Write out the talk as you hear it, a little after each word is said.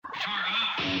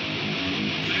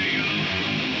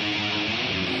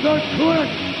The Kliq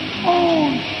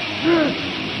owns this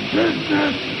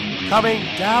business. Coming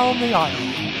down the aisle,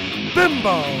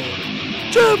 Bimbo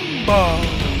Jimbo,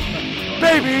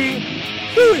 Baby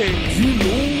Huey. You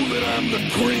know that I'm the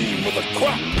cream of the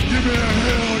crop. Give me a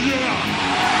hell yeah.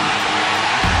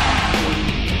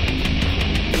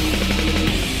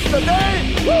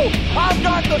 Today, I've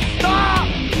got the style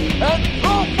and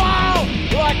profile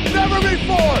like never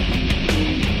before.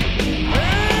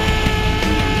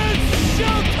 It's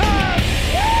showtime!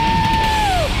 Woo!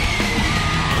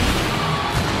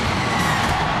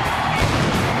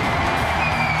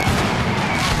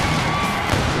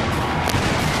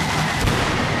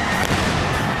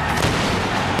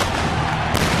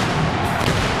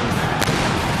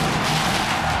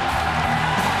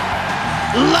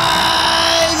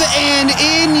 Live and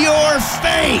in your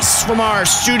face from our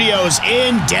studios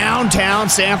in downtown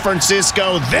San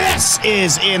Francisco, this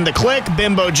is In the Kliq,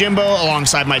 Bimbo Jimbo,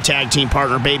 alongside my tag team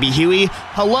partner, Baby Huey.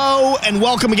 Hello and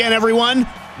welcome again, everyone.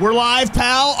 We're live,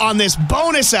 pal, on this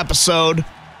bonus episode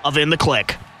of In the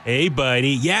Kliq. Hey,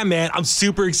 buddy. Yeah, man, I'm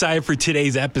super excited for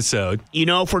today's episode. You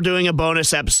know, if we're doing a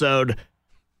bonus episode,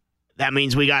 that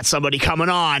means we got somebody coming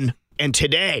on. And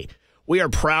today, we are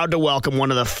proud to welcome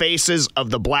one of the faces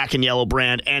of the black and yellow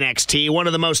brand NXT, one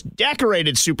of the most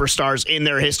decorated superstars in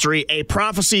their history, a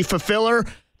prophecy fulfiller,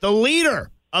 the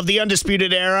leader of the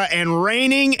Undisputed Era, and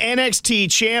reigning NXT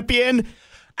champion,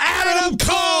 Adam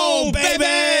Cole,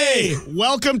 baby!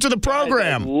 Welcome to the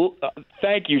program.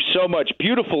 Thank you so much.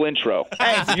 Beautiful intro.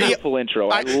 Beautiful intro.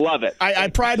 I love it. I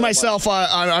pride myself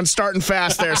on starting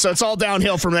fast there, so it's all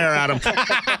downhill from there, Adam.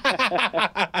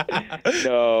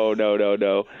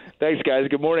 No. Thanks, guys.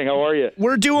 Good morning. How are you?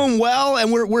 We're doing well,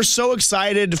 and we're so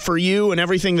excited for you and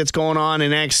everything that's going on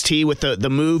in NXT with the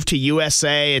move to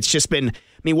USA. It's just been,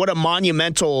 what a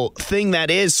monumental thing that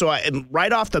is. So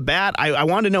right off the bat, I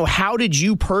want to know, how did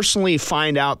you personally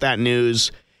find out that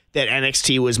news that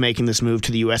NXT was making this move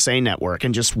to the USA Network,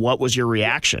 and just what was your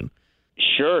reaction?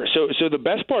 Sure. So the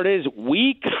best part is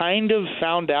we kind of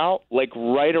found out like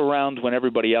right around when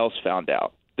everybody else found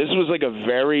out. This was like a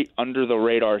very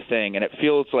under-the-radar thing, and it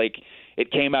feels like it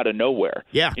came out of nowhere.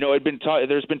 Yeah. There's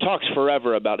been talks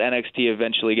forever about NXT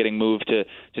eventually getting moved to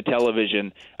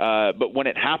television, but when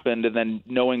it happened, and then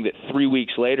knowing that 3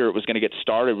 weeks later it was going to get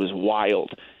started was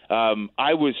wild.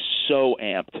 I was so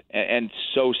amped and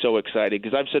so excited,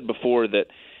 because I've said before that,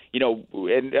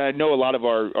 and I know a lot of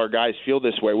our guys feel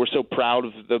this way. We're so proud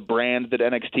of the brand that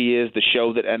NXT is, the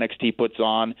show that NXT puts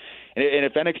on. And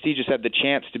if NXT just had the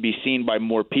chance to be seen by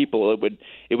more people,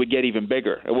 it would get even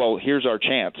bigger. Well, here's our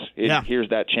chance. Here's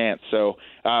that chance. So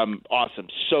awesome.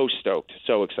 So stoked.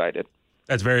 So excited.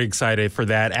 That's very excited for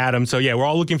that, Adam. So, yeah, we're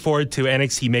all looking forward to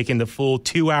NXT making the full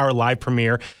 2-hour live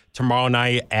premiere tomorrow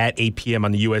night at 8 p.m.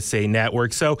 on the USA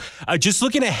Network. So just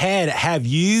looking ahead, have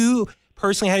you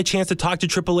personally had a chance to talk to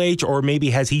Triple H, or maybe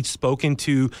has he spoken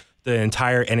to the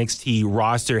entire NXT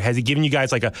roster? Has he given you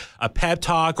guys like a pep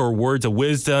talk or words of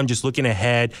wisdom, just looking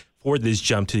ahead for this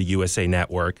jump to the USA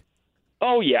Network?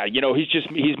 Oh, yeah.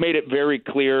 He's made it very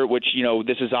clear, which,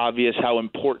 this is obvious how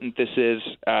important this is,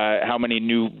 how many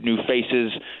new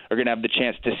faces are going to have the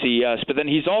chance to see us. But then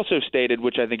he's also stated,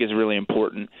 which I think is really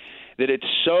important, that it's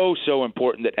so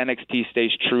important that NXT stays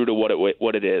true to what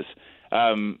it is.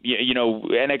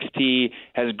 NXT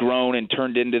has grown and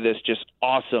turned into this just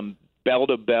awesome,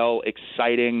 bell-to-bell,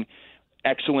 exciting,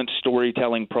 excellent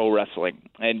storytelling pro wrestling.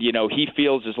 And, he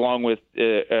feels, as long with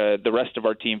the rest of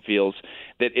our team feels,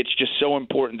 that it's just so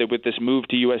important that with this move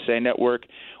to USA Network,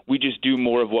 we just do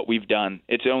more of what we've done.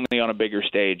 It's only on a bigger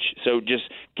stage. So just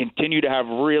continue to have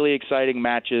really exciting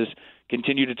matches,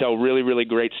 continue to tell really, really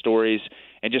great stories,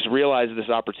 and just realize this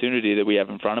opportunity that we have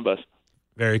in front of us.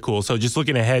 Very cool. So just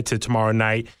looking ahead to tomorrow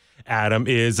night, Adam,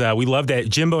 is we love that.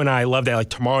 Jimbo and I love that. Like,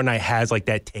 tomorrow night has like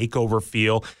that takeover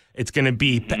feel. It's going to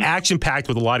be action-packed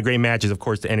with a lot of great matches. Of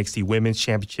course, the NXT Women's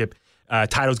Championship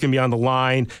title's going to be on the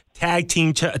line. Tag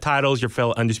team titles, your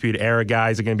fellow Undisputed Era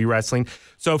guys are going to be wrestling.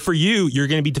 So for you, you're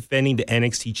going to be defending the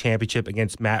NXT Championship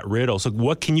against Matt Riddle. So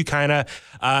what can you kind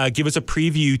of give us a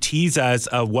preview, tease us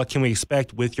of what can we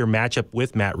expect with your matchup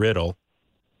with Matt Riddle?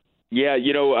 Yeah,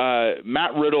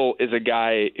 Matt Riddle is a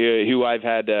guy who I've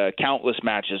had countless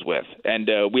matches with, and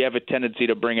we have a tendency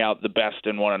to bring out the best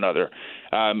in one another.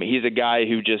 He's a guy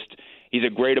who he's a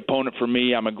great opponent for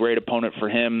me. I'm a great opponent for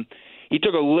him. He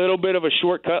took a little bit of a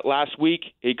shortcut last week.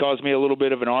 He caused me a little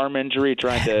bit of an arm injury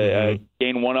trying to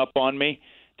gain one up on me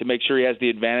to make sure he has the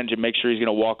advantage and make sure he's going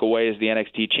to walk away as the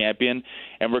NXT champion.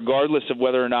 And regardless of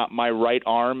whether or not my right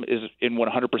arm is in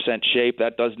 100% shape,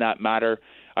 that does not matter.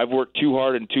 I've worked too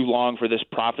hard and too long for this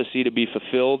prophecy to be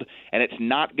fulfilled, and it's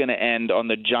not going to end on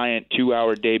the giant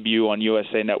 2-hour debut on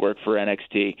USA Network for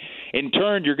NXT. In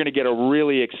turn, you're going to get a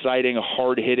really exciting,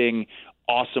 hard-hitting,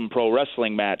 awesome pro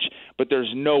wrestling match, but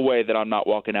there's no way that I'm not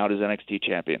walking out as NXT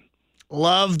champion.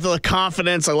 Love the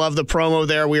confidence. I love the promo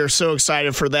there. We are so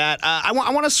excited for that. I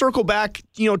want to circle back,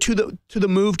 to the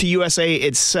move to USA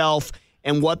itself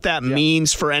and what that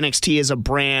means for NXT as a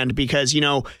brand, because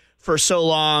for so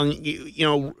long,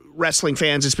 wrestling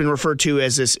fans, it's been referred to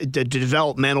as the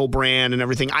developmental brand and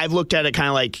everything. I've looked at it kind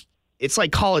of like it's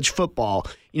like college football.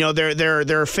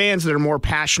 There are fans that are more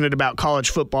passionate about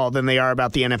college football than they are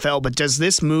about the NFL. But does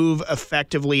this move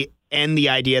effectively end the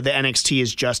idea that NXT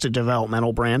is just a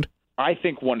developmental brand? I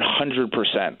think 100%.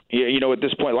 At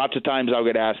this point, lots of times I'll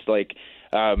get asked, like,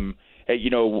 are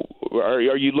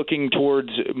you looking towards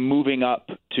moving up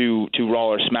to Raw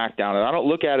or SmackDown? And I don't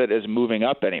look at it as moving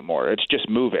up anymore. It's just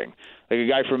moving. Like a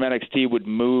guy from NXT would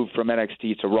move from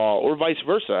NXT to Raw, or vice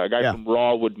versa. A guy from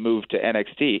Raw would move to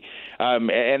NXT.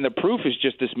 And the proof is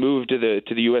just this move to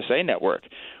the USA Network.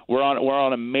 We're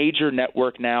on a major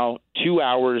network now, 2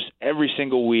 hours every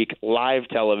single week, live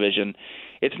television.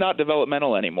 It's not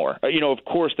developmental anymore. Of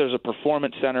course, there's a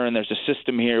performance center and there's a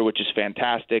system here which is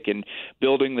fantastic, and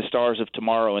building the stars of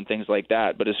tomorrow and things like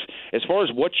that. But as far as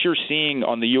what you're seeing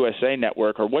on the USA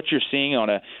Network or what you're seeing on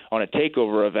a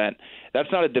takeover event,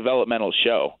 that's not a developmental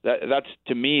show. That's,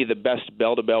 to me, the best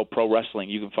bell-to-bell pro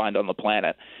wrestling you can find on the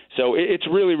planet. So it's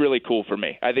really, really cool for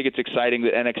me. I think it's exciting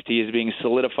that NXT is being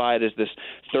solidified as this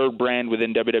third brand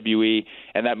within WWE,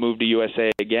 and that move to USA,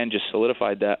 again, just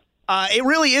solidified that. It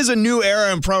really is a new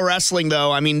era in pro wrestling,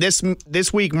 though. I mean, this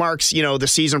week marks, the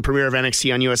season premiere of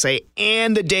NXT on USA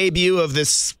and the debut of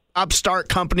this upstart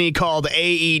company called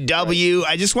AEW.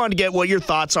 I just wanted to get what your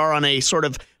thoughts are on a sort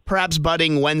of perhaps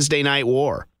budding Wednesday night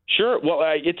war. Sure. Well,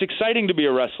 it's exciting to be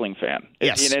a wrestling fan.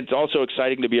 Yes. And it's also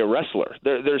exciting to be a wrestler.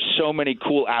 There's so many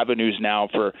cool avenues now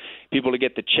for people to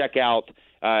get to check out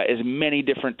as many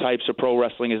different types of pro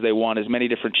wrestling as they want, as many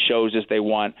different shows as they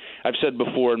want. I've said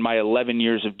before, in my 11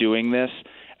 years of doing this,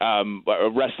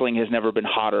 wrestling has never been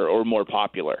hotter or more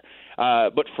popular.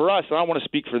 But for us, and I don't want to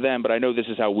speak for them, but I know this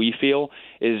is how we feel,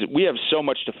 is we have so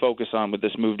much to focus on with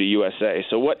this move to USA.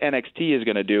 So what NXT is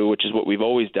going to do, which is what we've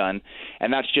always done,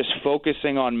 and that's just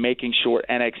focusing on making sure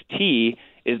NXT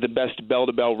is the best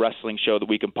bell-to-bell wrestling show that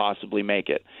we can possibly make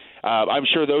it. I'm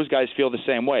sure those guys feel the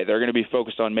same way. They're going to be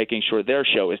focused on making sure their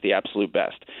show is the absolute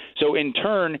best. So in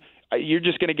turn, you're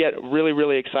just going to get really,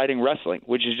 really exciting wrestling,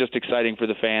 which is just exciting for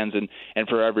the fans and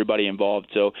for everybody involved.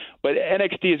 So, but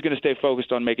NXT is going to stay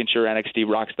focused on making sure NXT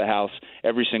rocks the house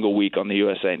every single week on the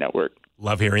USA Network.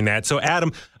 Love hearing that. So,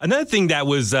 Adam, another thing that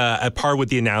was a part with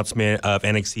the announcement of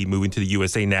NXT moving to the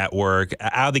USA Network,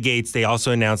 out of the gates, they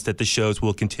also announced that the shows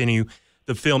will continue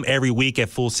to film every week at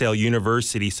Full Sail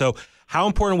University. So how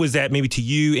important was that maybe to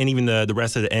you and even the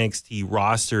rest of the NXT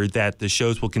roster that the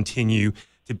shows will continue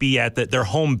to be at their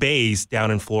home base down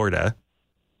in Florida?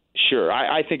 Sure.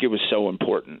 I think it was so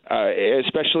important,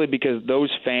 especially because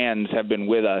those fans have been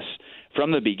with us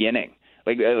from the beginning.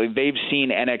 Like they've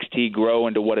seen NXT grow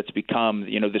into what it's become,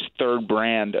 this third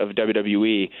brand of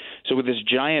WWE. So with this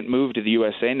giant move to the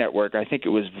USA Network, I think it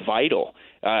was vital,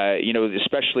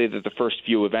 especially that the first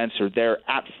few events are there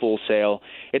at Full Sail.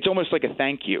 It's almost like a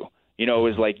thank you. It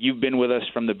was like, you've been with us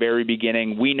from the very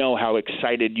beginning. We know how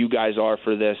excited you guys are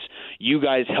for this. You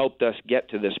guys helped us get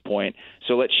to this point,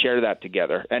 so let's share that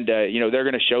together. And, they're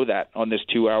going to show that on this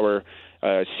 2-hour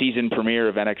season premiere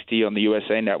of NXT on the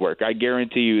USA Network. I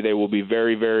guarantee you they will be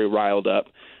very, very riled up.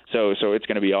 So it's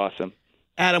going to be awesome.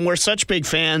 Adam, we're such big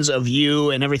fans of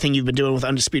you and everything you've been doing with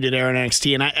Undisputed Era and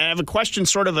NXT. And I have a question,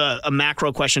 sort of a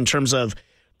macro question in terms of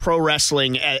pro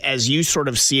wrestling as you sort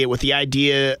of see it, with the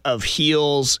idea of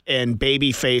heels and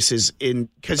baby faces,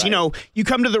 because you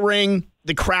come to the ring,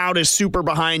 the crowd is super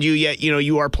behind you, yet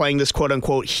you are playing this quote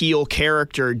unquote heel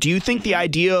character. Do you think the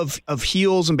idea of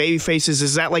heels and baby faces,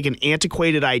 is that like an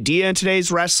antiquated idea in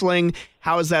today's wrestling?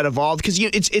 How has that evolved? Because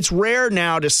it's rare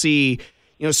now to see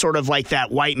sort of like that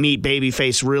white meat baby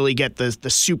face really get the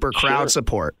super crowd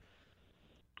support.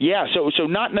 Yeah, so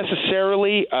not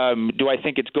necessarily do I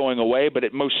think it's going away, but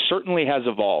it most certainly has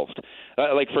evolved.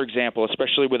 Like, for example,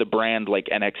 especially with a brand like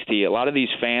NXT, a lot of these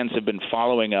fans have been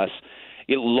following us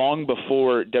long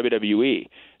before WWE.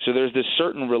 So there's this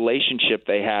certain relationship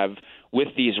they have with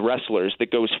these wrestlers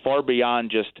that goes far beyond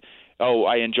just, oh,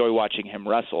 I enjoy watching him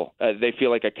wrestle. They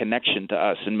feel like a connection to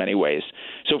us in many ways.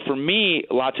 So for me,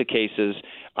 lots of cases,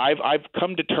 I've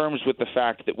come to terms with the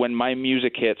fact that when my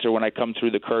music hits or when I come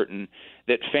through the curtain,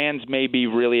 that fans may be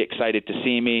really excited to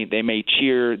see me. They may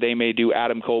cheer. They may do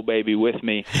Adam Cole Baby with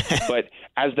me. But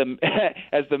as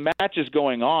the match is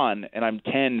going on and I'm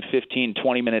 10, 15,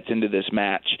 20 minutes into this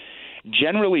match,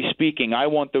 generally speaking, I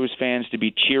want those fans to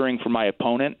be cheering for my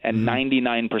opponent, and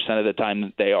 99% of the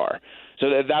time they are.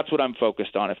 So that's what I'm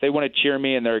focused on. If they want to cheer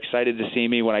me and they're excited to see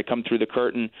me when I come through the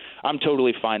curtain, I'm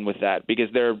totally fine with that because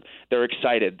they're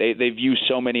excited. They view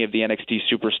so many of the NXT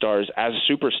superstars as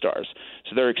superstars,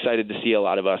 so they're excited to see a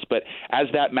lot of us. But as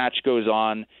that match goes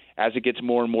on, as it gets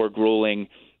more and more grueling,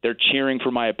 they're cheering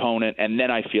for my opponent, and then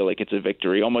I feel like it's a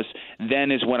victory. Almost then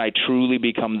is when I truly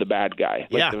become the bad guy.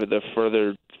 Like the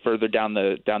further down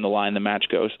the line the match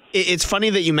goes. It's funny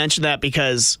that you mentioned that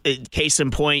because, case in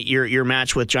point, your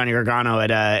match with Johnny Gargano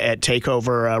at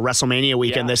TakeOver WrestleMania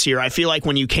weekend this year, I feel like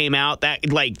when you came out,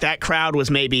 that crowd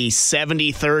was maybe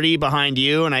 70-30 behind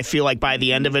you, and I feel like by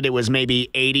the end of it, it was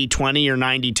maybe 80-20 or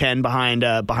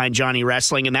 90-10 behind Johnny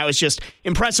Wrestling, and that was just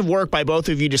impressive work by both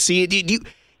of you to see it.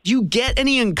 Do you get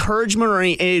any encouragement or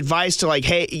any advice to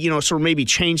hey, sort of maybe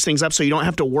change things up so you don't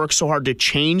have to work so hard to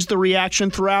change the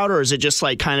reaction throughout? Or is it just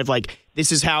kind of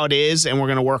this is how it is and we're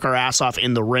going to work our ass off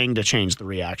in the ring to change the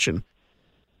reaction?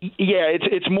 Yeah,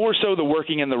 it's more so the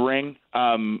working in the ring,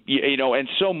 and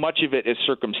so much of it is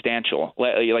circumstantial.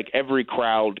 Like every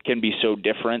crowd can be so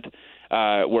different.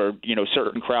 Where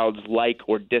certain crowds like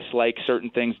or dislike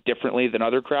certain things differently than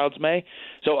other crowds may.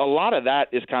 So a lot of that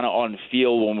is kind of on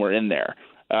feel when we're in there.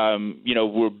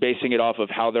 We're basing it off of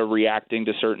how they're reacting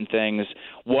to certain things,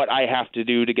 what I have to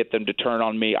do to get them to turn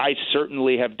on me. I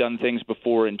certainly have done things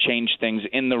before and changed things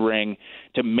in the ring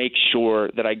to make sure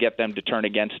that I get them to turn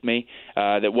against me.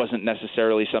 That wasn't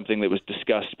necessarily something that was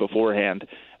discussed beforehand.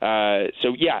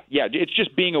 It's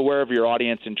just being aware of your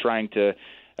audience and trying to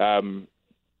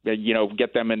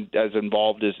get them as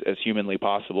involved as humanly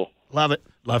possible. Love it.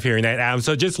 Love hearing that, Adam.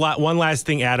 So just one last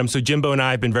thing, Adam. So Jimbo and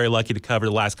I have been very lucky to cover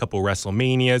the last couple of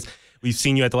WrestleManias. We've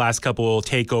seen you at the last couple of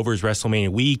takeovers, WrestleMania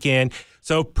weekend.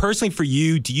 So personally for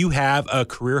you, do you have a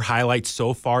career highlight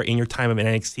so far in your time in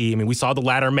NXT? I mean, we saw the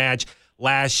ladder match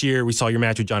last year. We saw your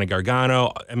match with Johnny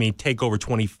Gargano. I mean, TakeOver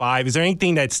 25. Is there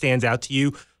anything that stands out to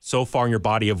you so far in your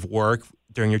body of work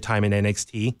during your time in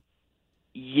NXT?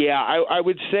 Yeah, I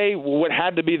would say what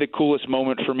had to be the coolest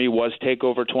moment for me was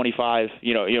TakeOver 25.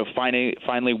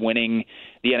 Finally winning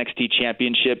the NXT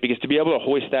championship, because to be able to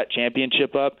hoist that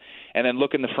championship up and then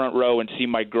look in the front row and see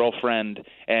my girlfriend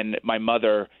and my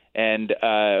mother and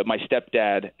my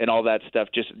stepdad and all that stuff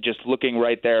just looking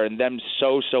right there and them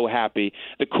so happy.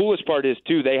 The coolest part is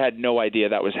too, they had no idea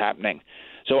that was happening.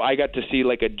 So I got to see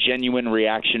a genuine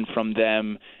reaction from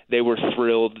them. They were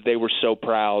thrilled. They were so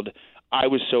proud. I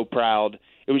was so proud.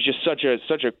 It was just such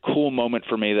a cool moment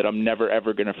for me that I'm never,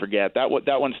 ever going to forget. That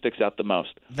one sticks out the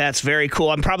most. That's very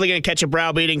cool. I'm probably going to catch a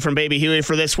browbeating from Baby Huey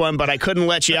for this one, but I couldn't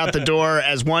let you out the door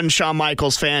as one Shawn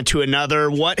Michaels fan to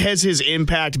another. What has his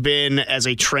impact been as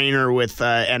a trainer with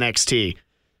NXT?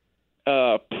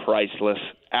 Priceless.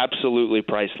 Absolutely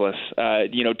priceless.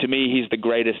 To me, he's the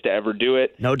greatest to ever do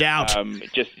it. No doubt.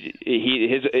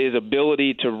 His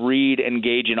ability to read,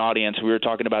 engage an audience. We were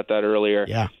talking about that earlier.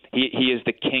 Yeah. He is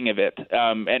the king of it.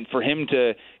 And for him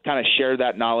to kind of share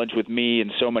that knowledge with me and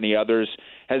so many others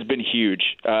has been huge.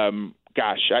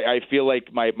 I feel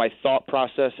like my thought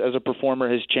process as a performer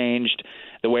has changed.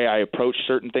 The way I approach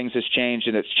certain things has changed,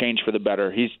 and it's changed for the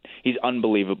better. He's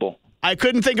unbelievable. I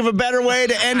couldn't think of a better way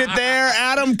to end it there.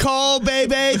 Adam Cole,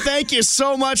 baby, thank you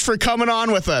so much for coming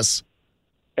on with us.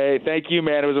 Hey, thank you,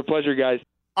 man. It was a pleasure, guys.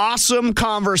 Awesome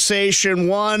conversation.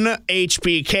 One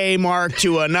HBK mark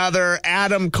to another.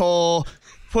 Adam Cole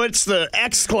puts the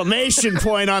exclamation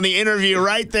point on the interview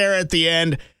right there at the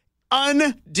end.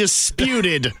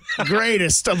 Undisputed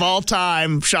greatest of all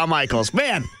time, Shawn Michaels.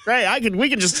 Man, great. We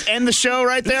could just end the show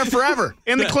right there forever.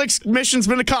 And the Clicks mission's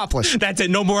been accomplished. That's it.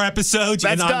 No more episodes.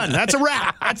 That's done. That's a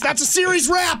wrap. That's a series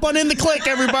wrap on In the Click,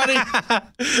 everybody.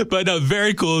 But no,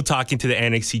 very cool talking to the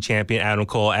NXT champion, Adam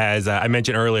Cole. As I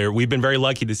mentioned earlier, we've been very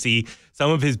lucky to see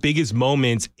some of his biggest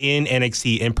moments in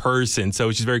NXT in person. So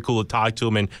it's just very cool to talk to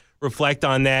him and reflect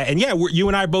on that. And yeah, you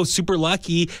and I are both super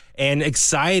lucky and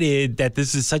excited that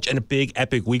this is such a big,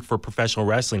 epic week for professional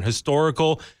wrestling.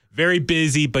 Historical, very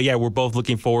busy, but yeah, we're both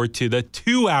looking forward to the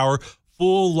 2-hour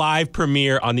full live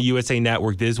premiere on the USA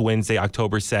Network this Wednesday,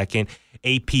 October 2nd,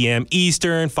 8 p.m.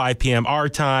 Eastern, 5 p.m. our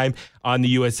time on the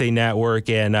USA Network.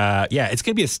 And it's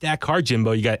going to be a stacked card,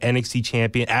 Jimbo. You got NXT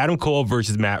champion Adam Cole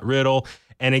versus Matt Riddle,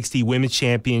 NXT Women's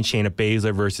Champion Shayna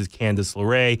Baszler versus Candice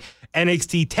LeRae,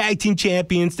 NXT Tag Team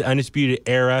Champions, The Undisputed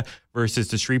Era versus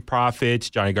the Street Profits.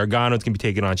 Johnny Gargano is going to be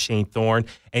taking on Shane Thorne.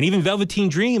 And even Velveteen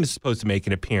Dream is supposed to make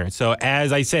an appearance. So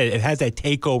as I said, it has that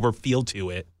takeover feel to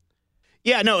it.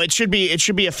 Yeah, no, it should be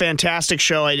a fantastic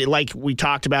show. Like we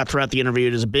talked about throughout the interview,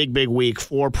 it is a big, big week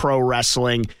for pro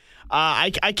wrestling.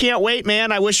 I can't wait,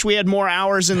 man. I wish we had more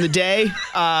hours in the day.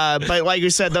 But like you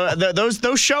said,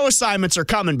 those show assignments are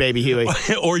coming, baby Huey.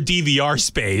 Or DVR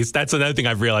space. That's another thing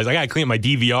I've realized. I got to clean up my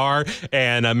DVR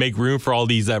and make room for all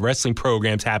these wrestling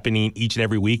programs happening each and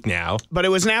every week now. But it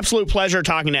was an absolute pleasure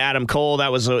talking to Adam Cole.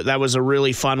 That was a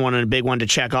really fun one and a big one to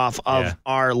check off of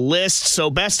our list. So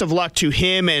best of luck to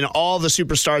him and all the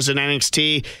superstars in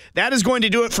NXT. That is going to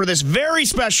do it for this very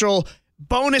special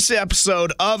bonus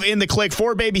episode of In the Click.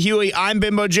 For Baby Huey, I'm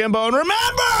Bimbo Jimbo. And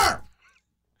remember,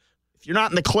 if you're not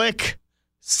in the click,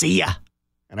 see ya.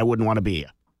 And I wouldn't want to be ya.